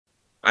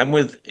I'm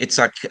with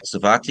Itsak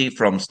Zarfati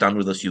from Stand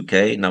With Us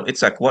UK. Now,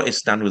 Itsak, what is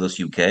Stand With Us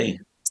UK?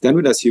 Stand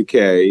With Us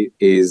UK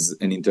is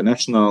an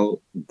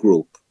international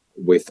group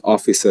with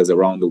offices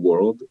around the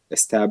world,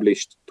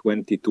 established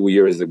 22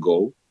 years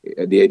ago.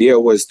 The idea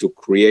was to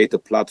create a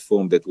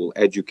platform that will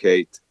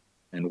educate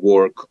and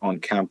work on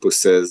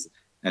campuses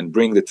and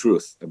bring the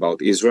truth about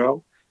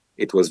Israel.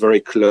 It was very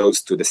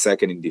close to the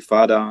Second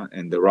Intifada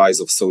and the rise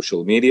of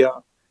social media.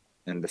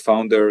 And the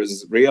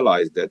founders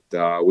realized that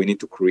we need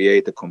to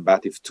create a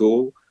combative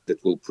tool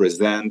that will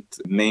present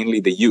mainly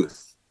the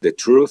youth, the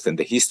truth and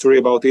the history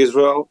about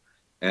Israel,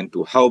 and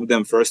to help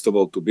them, first of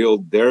all, to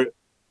build their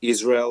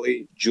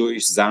Israeli,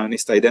 Jewish,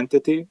 Zionist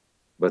identity,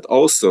 but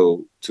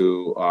also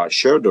to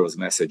share those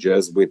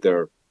messages with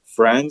their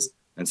friends.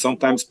 And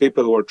sometimes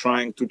people who are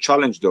trying to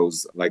challenge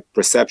those like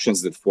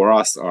perceptions that for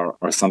us are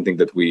something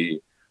that we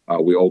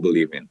all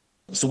believe in.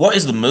 So, what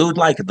is the mood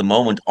like at the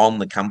moment on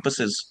the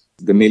campuses?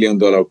 The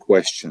million-dollar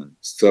question.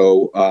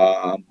 So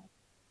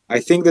I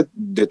think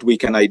that we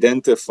can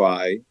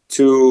identify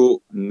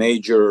two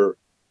major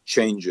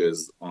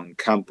changes on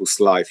campus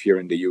life here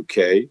in the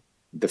UK.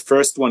 The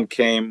first one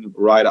came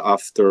right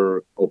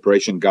after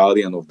Operation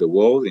Guardian of the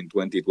World in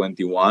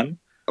 2021,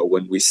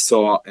 when we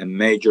saw a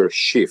major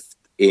shift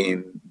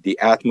in the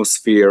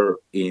atmosphere,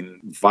 in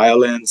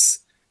violence,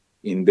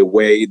 in the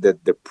way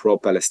that the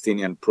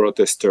pro-Palestinian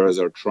protesters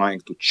are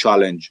trying to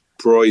challenge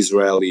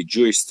pro-Israeli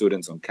Jewish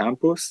students on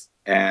campus.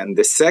 And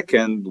the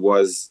second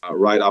was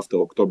right after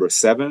October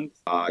 7th.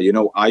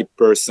 I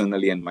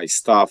personally and my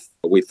staff,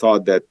 we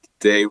thought that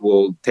it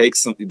will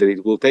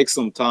take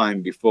some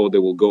time before they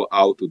will go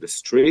out to the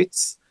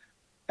streets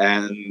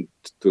and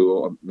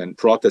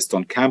protest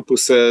on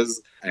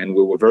campuses. And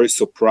we were very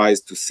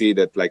surprised to see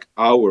that like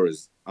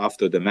hours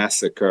after the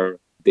massacre,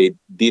 they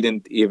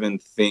didn't even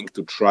think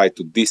to try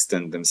to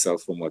distance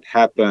themselves from what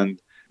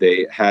happened.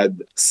 They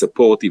had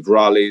supportive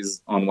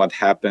rallies on what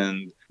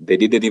happened. They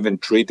didn't even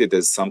treat it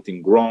as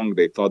something wrong.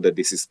 They thought that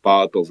this is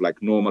part of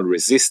like normal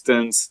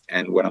resistance.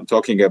 And when I'm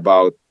talking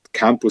about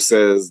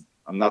campuses,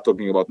 I'm not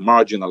talking about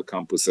marginal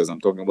campuses.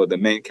 I'm talking about the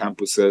main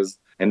campuses.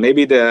 And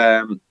maybe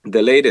the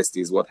latest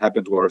is what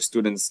happened to our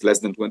students less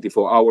than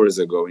 24 hours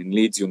ago in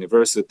Leeds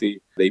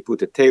University. They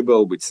put a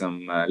table with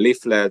some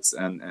leaflets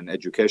and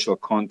educational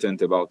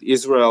content about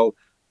Israel,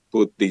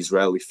 put the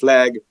Israeli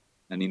flag,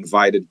 and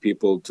invited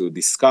people to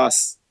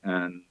discuss.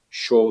 And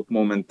short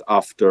moment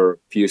after,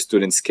 few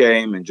students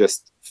came and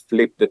just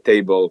flipped the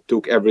table,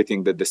 took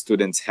everything that the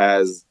students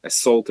has,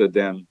 assaulted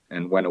them,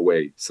 and went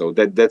away. So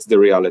that's the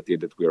reality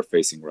that we are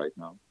facing right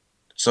now.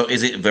 So,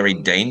 is it very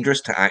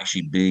dangerous to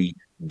actually be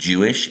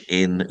Jewish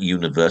in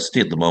university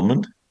at the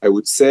moment? I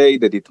would say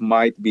that it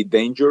might be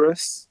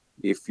dangerous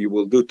if you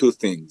will do two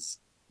things.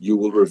 You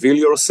will reveal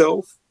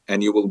yourself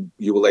and you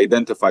will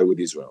identify with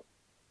Israel.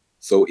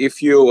 So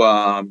if you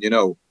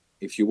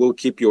if you will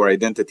keep your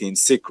identity in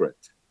secret,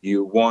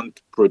 you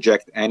won't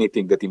project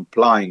anything that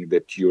implying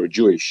that you're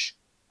Jewish.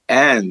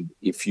 And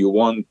if you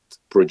won't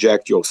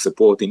project your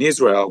support in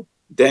Israel,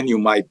 then you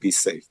might be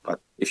safe. But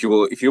if you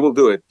will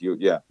do it,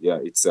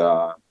 it's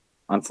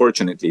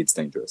unfortunately it's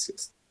dangerous.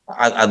 Yes.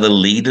 Are the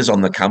leaders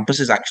on the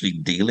campuses actually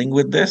dealing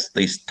with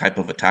these type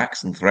of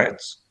attacks and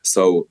threats?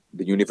 So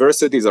the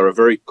universities are a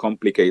very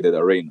complicated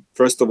arena.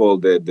 First of all,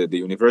 the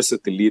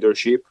university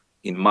leadership,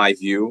 in my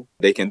view,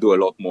 they can do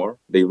a lot more.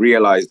 They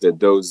realize that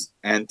those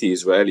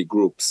anti-Israeli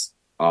groups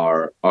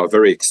are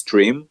very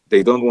extreme.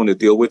 They don't want to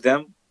deal with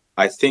them.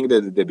 I think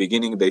that at the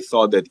beginning they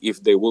thought that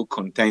if they will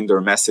contain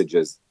their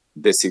messages,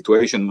 the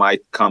situation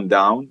might calm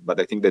down. But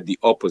I think that the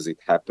opposite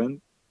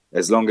happened.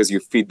 As long as you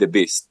feed the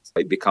beast,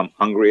 they become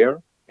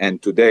hungrier.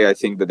 And today I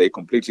think that they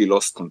completely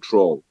lost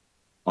control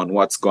on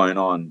what's going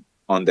on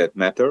that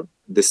matter.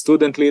 The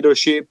student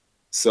leadership,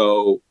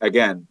 so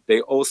again,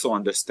 they also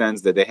understand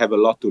that they have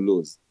a lot to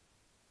lose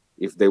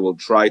if they will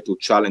try to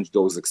challenge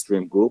those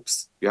extreme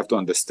groups. You have to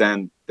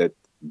understand that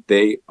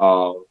they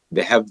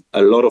have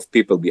a lot of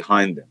people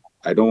behind them.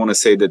 I don't want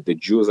to say that the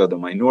Jews are the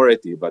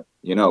minority, but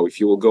if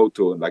you will go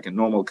to like a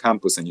normal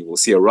campus and you will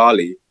see a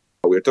rally,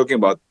 we're talking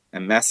about a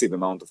massive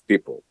amount of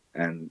people,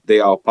 and they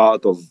are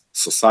part of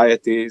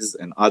societies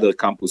and other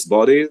campus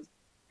bodies.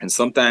 And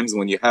sometimes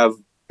when you have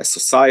a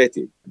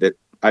society that,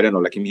 I don't know,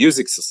 like a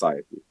music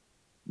society,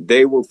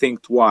 they will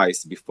think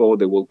twice before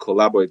they will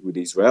collaborate with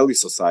the Israeli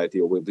society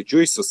or with the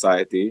Jewish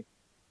society,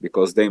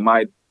 because they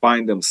might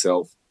find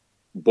themselves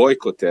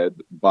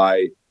boycotted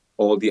by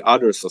all the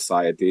other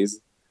societies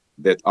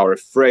that are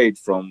afraid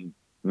from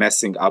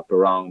messing up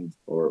around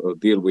or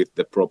deal with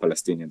the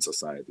pro-Palestinian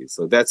society.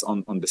 So that's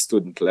on the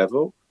student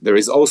level. There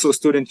is also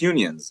student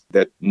unions,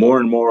 that more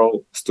and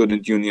more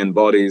student union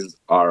bodies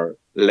are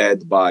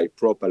led by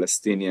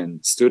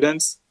pro-Palestinian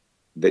students,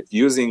 that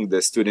using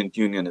the student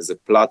union as a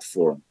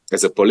platform,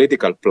 as a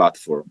political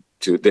platform,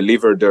 to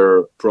deliver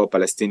their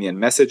pro-Palestinian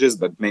messages,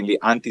 but mainly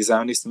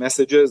anti-Zionist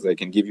messages. I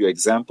can give you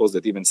examples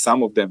that even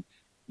some of them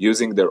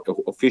using their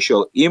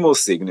official email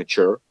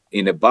signature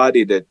in a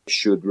body that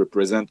should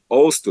represent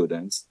all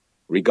students,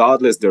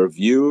 regardless their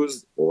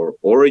views or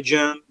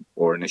origin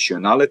or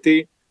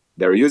nationality.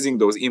 They're using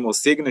those email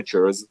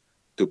signatures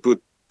to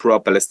put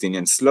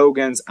pro-Palestinian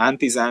slogans,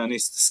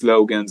 anti-Zionist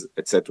slogans,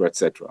 etc.,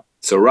 etc.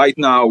 So right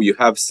now you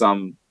have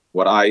some,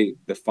 what I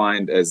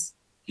defined as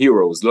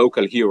heroes,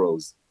 local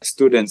heroes,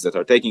 students that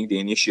are taking the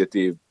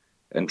initiative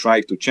and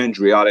trying to change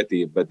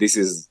reality, but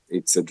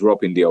it's a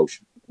drop in the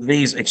ocean.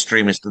 These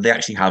extremists, do they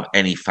actually have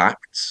any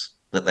facts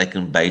that they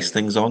can base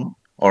things on?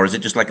 Or is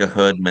it just like a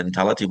herd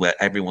mentality where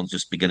everyone's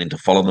just beginning to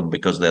follow them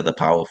because they're the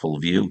powerful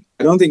view?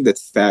 I don't think that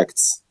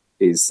facts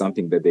is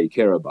something that they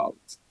care about.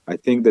 I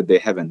think that they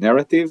have a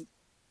narrative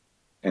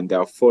and they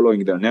are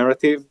following their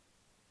narrative.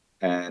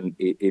 And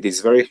it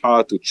is very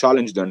hard to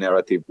challenge their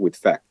narrative with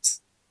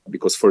facts.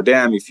 Because for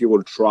them, if you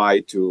will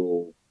try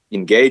to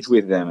engage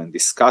with them and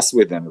discuss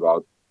with them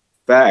about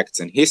facts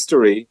and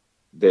history,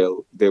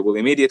 they will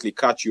immediately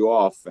cut you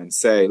off and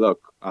say, look,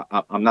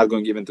 I'm not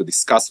going even to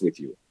discuss with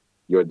you.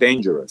 You're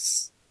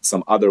dangerous.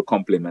 Some other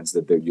compliments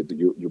that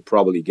you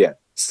probably get.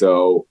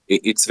 So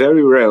it's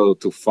very rare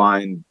to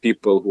find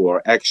people who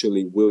are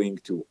actually willing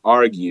to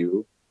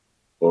argue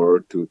or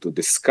to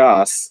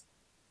discuss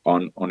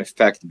on a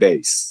fact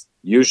base.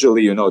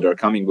 Usually, they're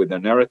coming with a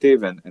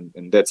narrative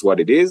and that's what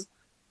it is.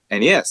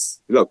 And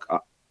yes, look,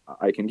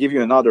 I can give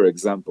you another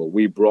example.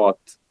 We brought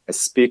a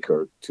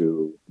speaker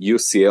to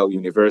UCL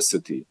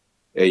University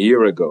a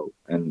year ago.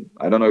 And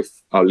I don't know if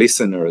our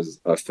listeners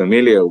are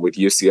familiar with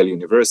UCL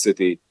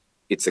University.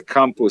 It's a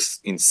campus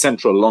in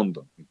central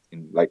London,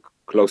 in like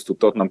close to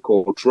Tottenham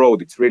Court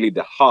Road. It's really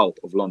the heart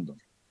of London.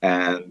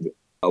 And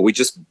we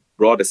just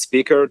brought a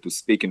speaker to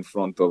speak in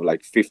front of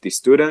like 50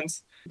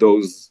 students.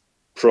 Those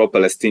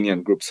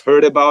pro-Palestinian groups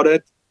heard about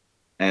it,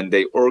 and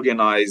they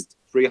organized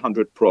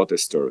 300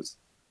 protesters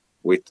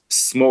with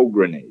smoke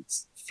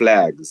grenades,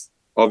 flags,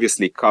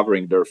 obviously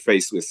covering their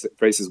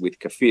faces with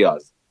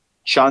keffiyehs,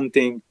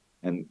 chanting,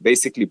 and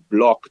basically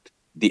blocked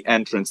the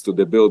entrance to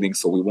the building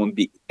so we won't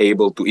be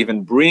able to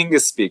even bring a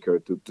speaker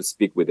to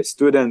speak with the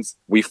students.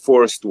 We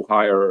forced to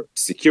hire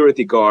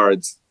security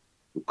guards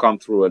to come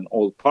through an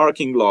old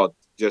parking lot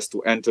just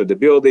to enter the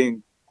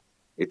building.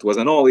 It was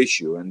an all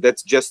issue. And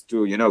that's just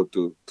to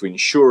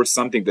ensure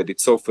something that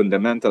it's so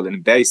fundamental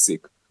and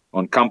basic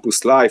on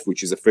campus life,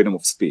 which is a freedom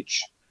of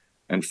speech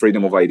and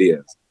freedom of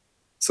ideas.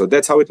 So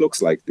that's how it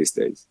looks like these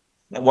days.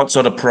 What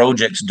sort of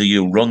projects do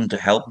you run to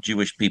help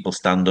Jewish people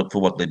stand up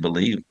for what they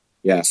believe?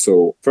 Yeah,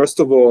 so first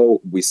of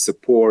all, we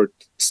support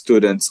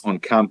students on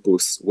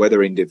campus,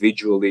 whether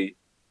individually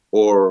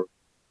or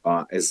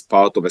as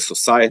part of a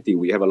society.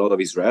 We have a lot of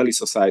Israeli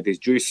societies,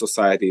 Jewish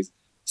societies.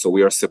 So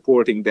we are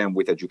supporting them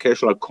with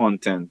educational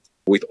content,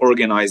 with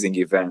organizing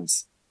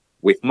events,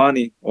 with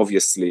money,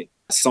 obviously.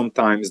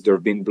 Sometimes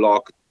they've been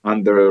blocked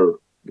under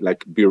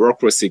like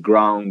bureaucracy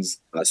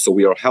grounds. So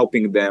we are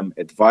helping them,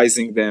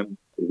 advising them,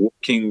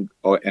 working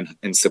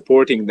and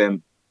supporting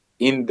them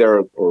in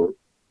their or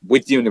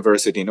with the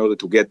university in order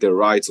to get their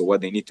rights or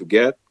what they need to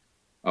get.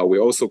 We're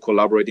also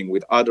collaborating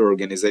with other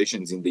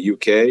organizations in the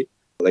UK,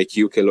 like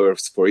UK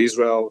Lawyers for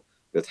Israel,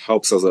 that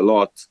helps us a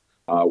lot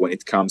when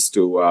it comes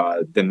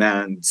to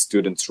demand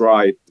students'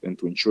 right and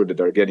to ensure that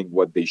they're getting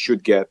what they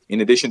should get. In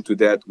addition to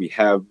that, we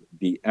have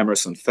the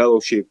Emerson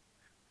Fellowship,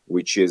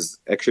 which is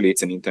actually,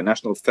 it's an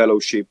international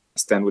fellowship.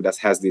 Stand With Us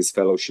has this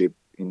fellowship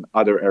in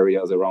other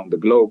areas around the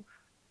globe.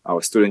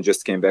 Our student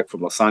just came back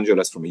from Los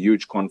Angeles from a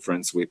huge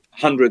conference with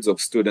hundreds of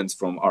students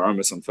from our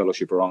Emerson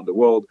Fellowship around the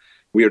world.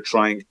 We are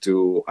trying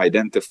to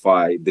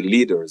identify the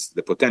leaders,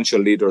 the potential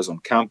leaders on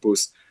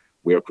campus.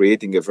 We are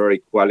creating a very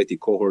quality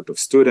cohort of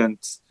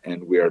students,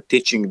 and we are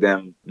teaching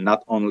them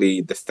not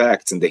only the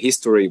facts and the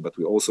history, but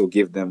we also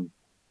give them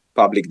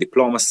public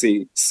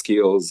diplomacy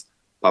skills,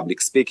 public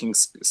speaking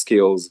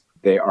skills.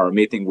 They are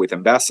meeting with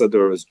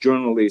ambassadors,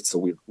 journalists,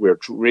 so we're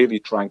really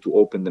trying to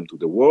open them to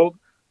the world.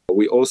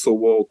 We also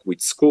work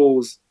with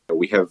schools.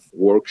 We have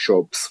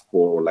workshops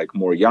for like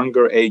more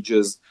younger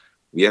ages.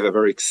 We have a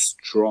very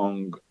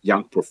strong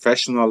young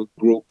professional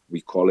group.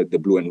 We call it the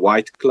Blue and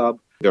White Club.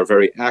 They're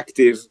very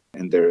active,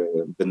 and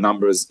the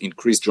numbers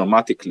increased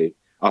dramatically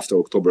after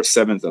October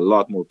 7th. A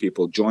lot more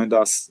people joined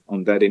us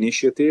on that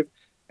initiative.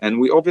 And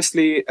we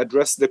obviously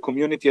address the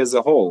community as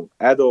a whole,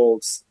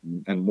 adults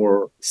and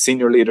more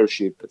senior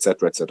leadership, et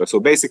cetera, et cetera. So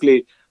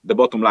basically, the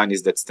bottom line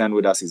is that Stand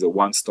With Us is a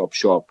one-stop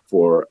shop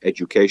for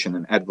education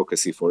and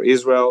advocacy for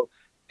Israel.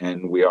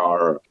 And we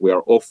are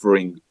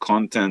offering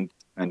content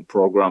and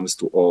programs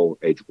to all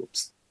age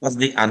groups. Has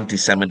the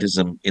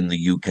anti-Semitism in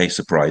the UK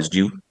surprised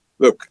you?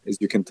 Look, as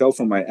you can tell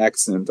from my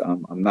accent,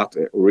 I'm not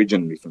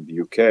originally from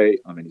the UK.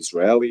 I'm an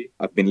Israeli.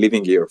 I've been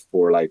living here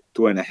for like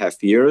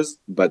 2.5 years,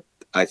 but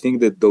I think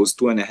that those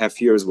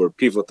 2.5 years were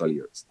pivotal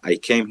years. I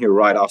came here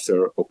right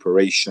after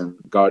Operation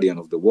Guardian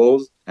of the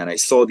Walls, and I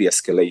saw the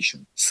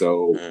escalation.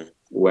 So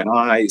when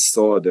I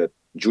saw that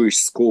Jewish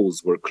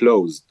schools were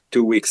closed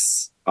 2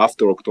 weeks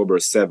after October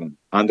 7th,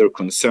 under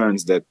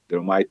concerns that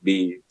there might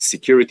be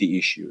security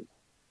issues,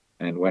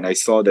 and when I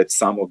saw that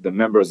some of the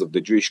members of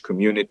the Jewish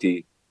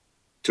community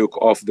took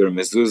off their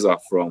mezuzah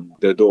from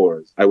the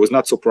doors, I was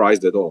not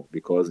surprised at all,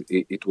 because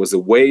it was a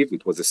wave,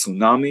 it was a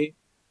tsunami.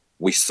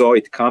 We saw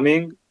it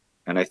coming,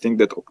 And I think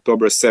that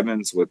October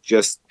 7th would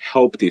just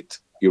helped it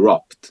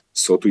erupt.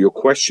 So to your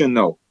question,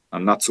 no,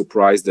 I'm not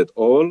surprised at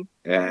all.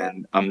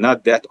 And I'm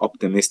not that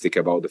optimistic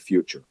about the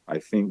future. I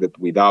think that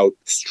without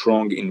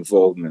strong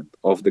involvement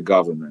of the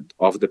government,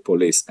 of the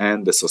police,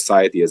 and the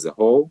society as a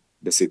whole,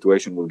 the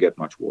situation will get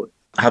much worse.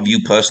 Have you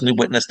personally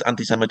witnessed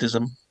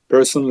anti-Semitism?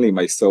 Personally,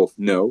 myself,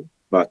 no,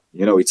 but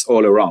it's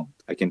all around.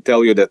 I can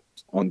tell you that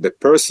on the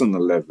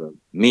personal level,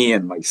 me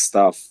and my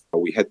staff,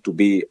 we had to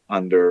be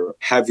under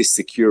heavy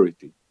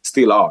security,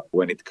 still are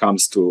when it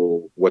comes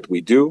to what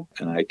we do.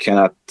 And I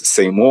cannot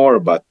say more,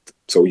 but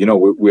so,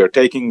 we are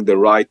taking the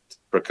right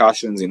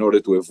precautions in order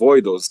to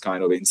avoid those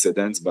kind of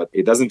incidents, but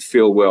it doesn't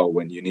feel well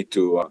when you need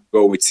to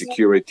go with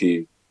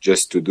security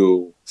just to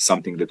do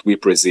something that we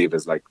perceive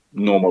as like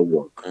normal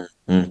work.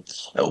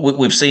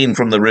 We've seen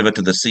From the River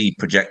to the Sea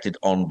projected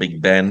on Big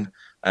Ben,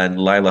 and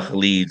Laila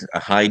Khalid, a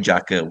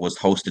hijacker, was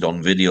hosted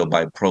on video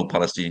by a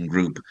pro-Palestinian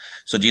group.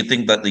 So do you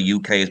think that the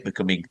UK is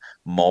becoming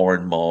more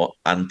and more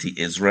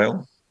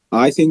anti-Israel?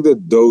 I think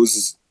that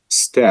those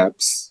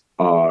steps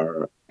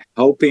are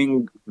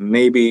helping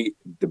maybe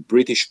the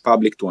British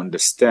public to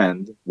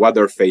understand what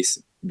they're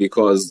facing,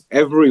 because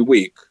every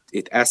week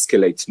it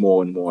escalates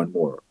more and more and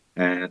more.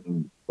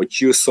 And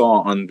what you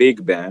saw on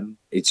Big Ben,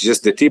 it's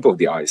just the tip of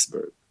the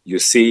iceberg. You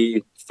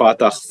see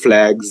Fatah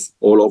flags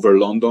all over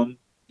London.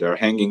 They're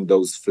hanging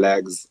those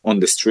flags on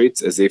the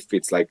streets as if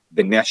it's like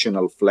the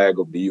national flag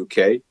of the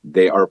UK.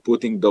 They are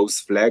putting those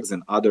flags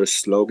and other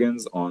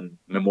slogans on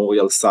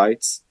memorial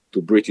sites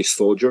to British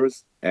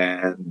soldiers.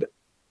 And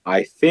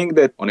I think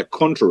that, on the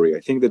contrary, I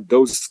think that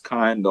those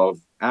kind of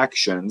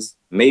actions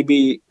may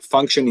be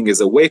functioning as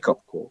a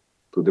wake-up call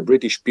to the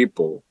British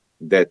people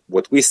that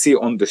what we see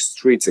on the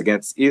streets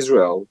against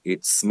Israel,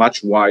 it's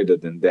much wider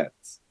than that.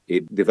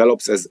 It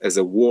develops as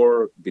a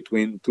war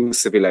between two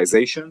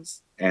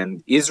civilizations,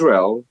 and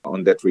Israel,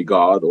 on that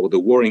regard, or the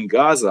war in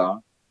Gaza,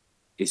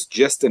 is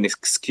just an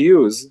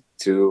excuse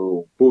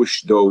to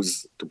push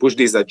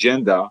this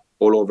agenda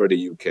all over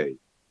the UK.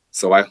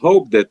 So I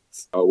hope that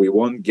we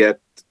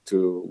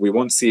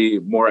won't see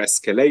more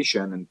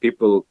escalation, and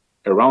people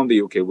around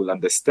the UK will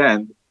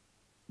understand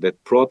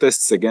that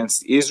protests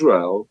against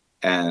Israel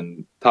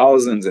and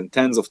thousands and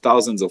tens of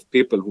thousands of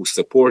people who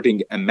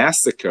supporting a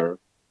massacre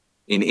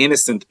in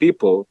innocent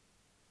people,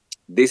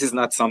 this is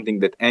not something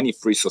that any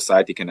free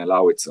society can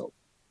allow itself,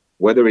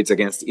 whether it's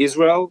against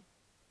Israel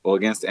or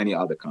against any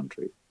other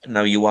country.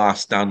 Now you are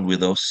Stand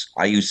With Us.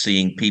 Are you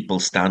seeing people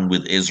stand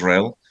with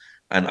Israel?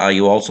 And are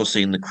you also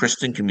seeing the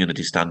Christian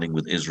community standing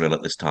with Israel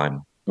at this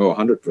time? Oh,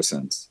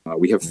 100%.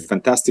 We have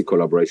fantastic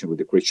collaboration with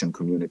the Christian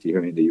community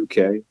here in the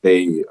UK.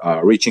 They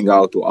are reaching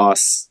out to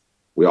us.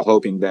 We are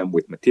helping them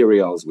with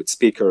materials, with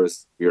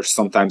speakers. We are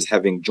sometimes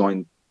having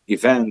joint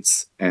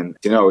events, and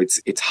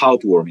it's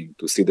heartwarming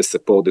to see the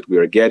support that we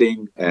are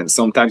getting. And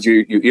sometimes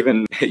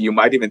you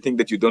might even think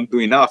that you don't do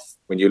enough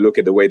when you look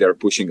at the way they're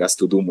pushing us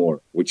to do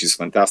more, which is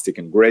fantastic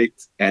and great.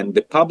 And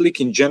the public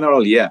in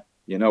general,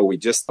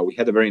 we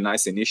had a very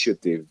nice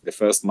initiative the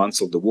first months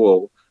of the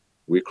war.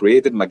 We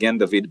created Magen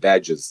David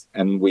badges,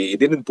 and we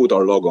didn't put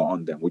our logo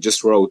on them. We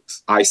just wrote,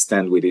 "I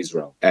stand with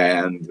Israel."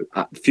 And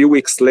a few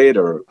weeks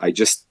later,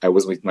 I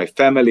was with my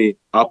family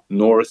up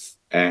north,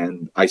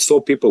 and I saw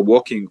people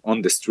walking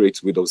on the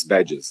streets with those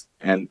badges.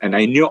 And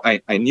I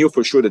knew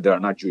for sure that they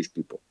are not Jewish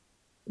people.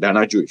 They're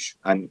not Jewish.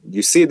 And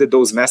you see that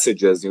those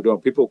messages,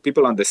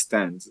 people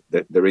understand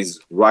that there is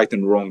right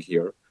and wrong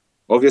here.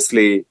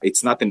 Obviously,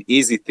 it's not an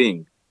easy thing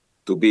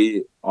to be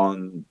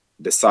on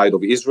the side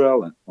of Israel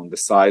and on the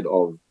side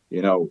of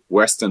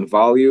Western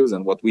values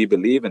and what we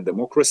believe in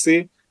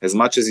democracy. As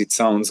much as it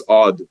sounds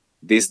odd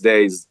these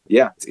days,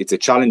 it's a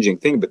challenging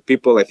thing, but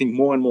I think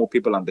more and more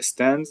people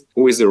understand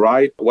what is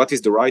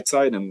the right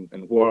side and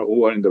who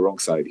are in the wrong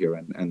side here.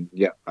 And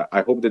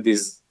I hope that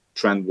this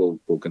trend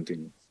will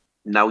continue.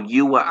 Now,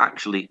 you were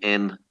actually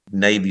in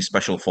Navy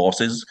Special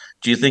Forces.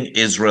 Do you think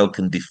Israel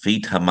can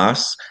defeat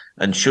Hamas?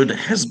 And should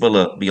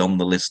Hezbollah be on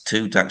the list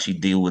too to actually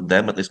deal with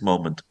them at this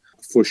moment?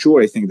 For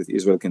sure, I think that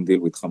Israel can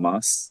deal with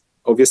Hamas.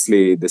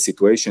 Obviously, the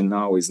situation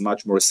now is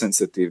much more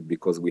sensitive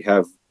because we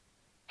have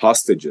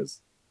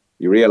hostages.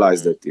 You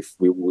realize that if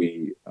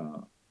we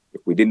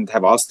didn't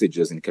have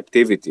hostages in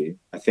captivity,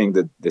 I think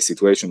that the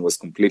situation was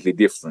completely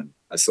different.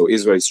 So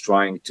Israel is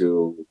trying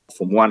to,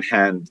 from one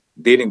hand,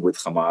 dealing with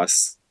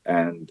Hamas,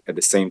 and at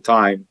the same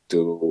time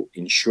to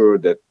ensure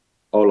that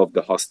all of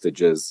the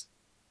hostages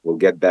will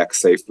get back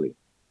safely.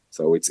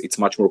 So it's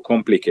much more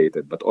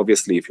complicated. But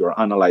obviously, if you're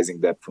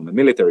analyzing that from a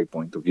military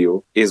point of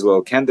view,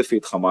 Israel can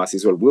defeat Hamas.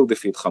 Israel will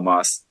defeat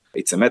Hamas.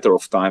 It's a matter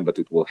of time, but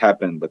it will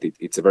happen. But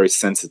it's a very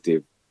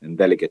sensitive and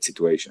delicate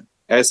situation.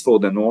 As for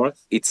the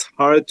North, it's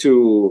hard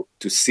to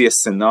see a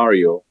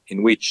scenario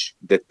in which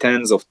the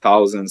tens of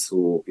thousands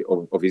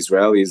of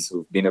Israelis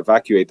who've been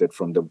evacuated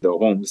from their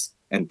homes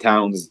and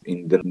towns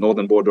in the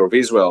northern border of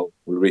Israel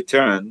will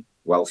return,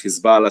 while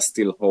Hezbollah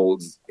still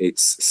holds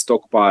its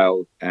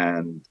stockpile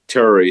and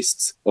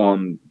terrorists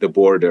on the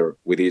border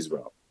with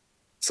Israel.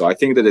 So I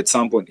think that at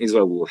some point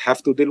Israel will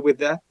have to deal with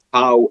that.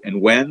 How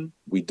and when,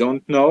 we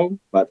don't know,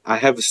 but I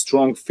have a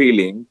strong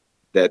feeling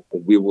that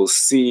we will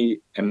see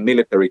a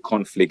military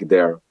conflict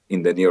there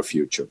in the near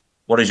future.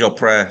 What is your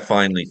prayer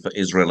finally for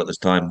Israel at this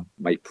time?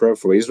 My prayer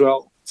for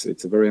Israel,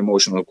 it's a very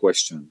emotional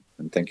question.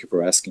 And thank you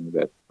for asking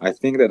that. I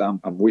think that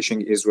I'm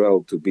wishing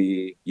Israel to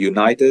be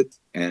united.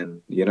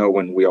 And,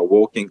 when we are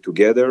working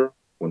together,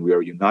 when we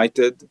are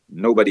united,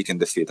 nobody can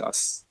defeat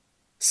us.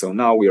 So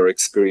now we are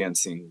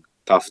experiencing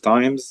tough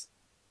times,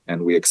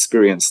 and we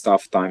experienced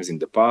tough times in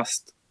the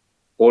past.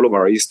 All of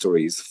our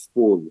history is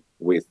full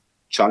with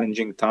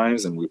challenging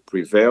times, and we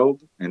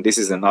prevailed. And this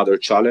is another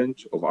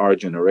challenge of our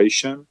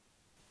generation.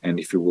 And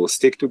if we will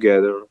stick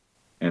together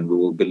and we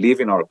will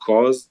believe in our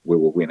cause, we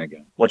will win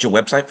again. What's your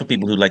website for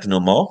people who'd like to know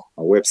more?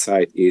 Our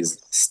website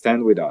is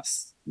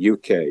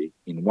standwithusuk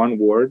in one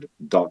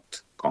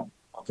word.com.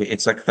 Okay,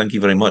 Itsak, thank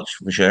you very much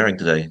for sharing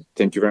today.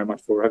 Thank you very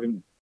much for having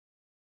me.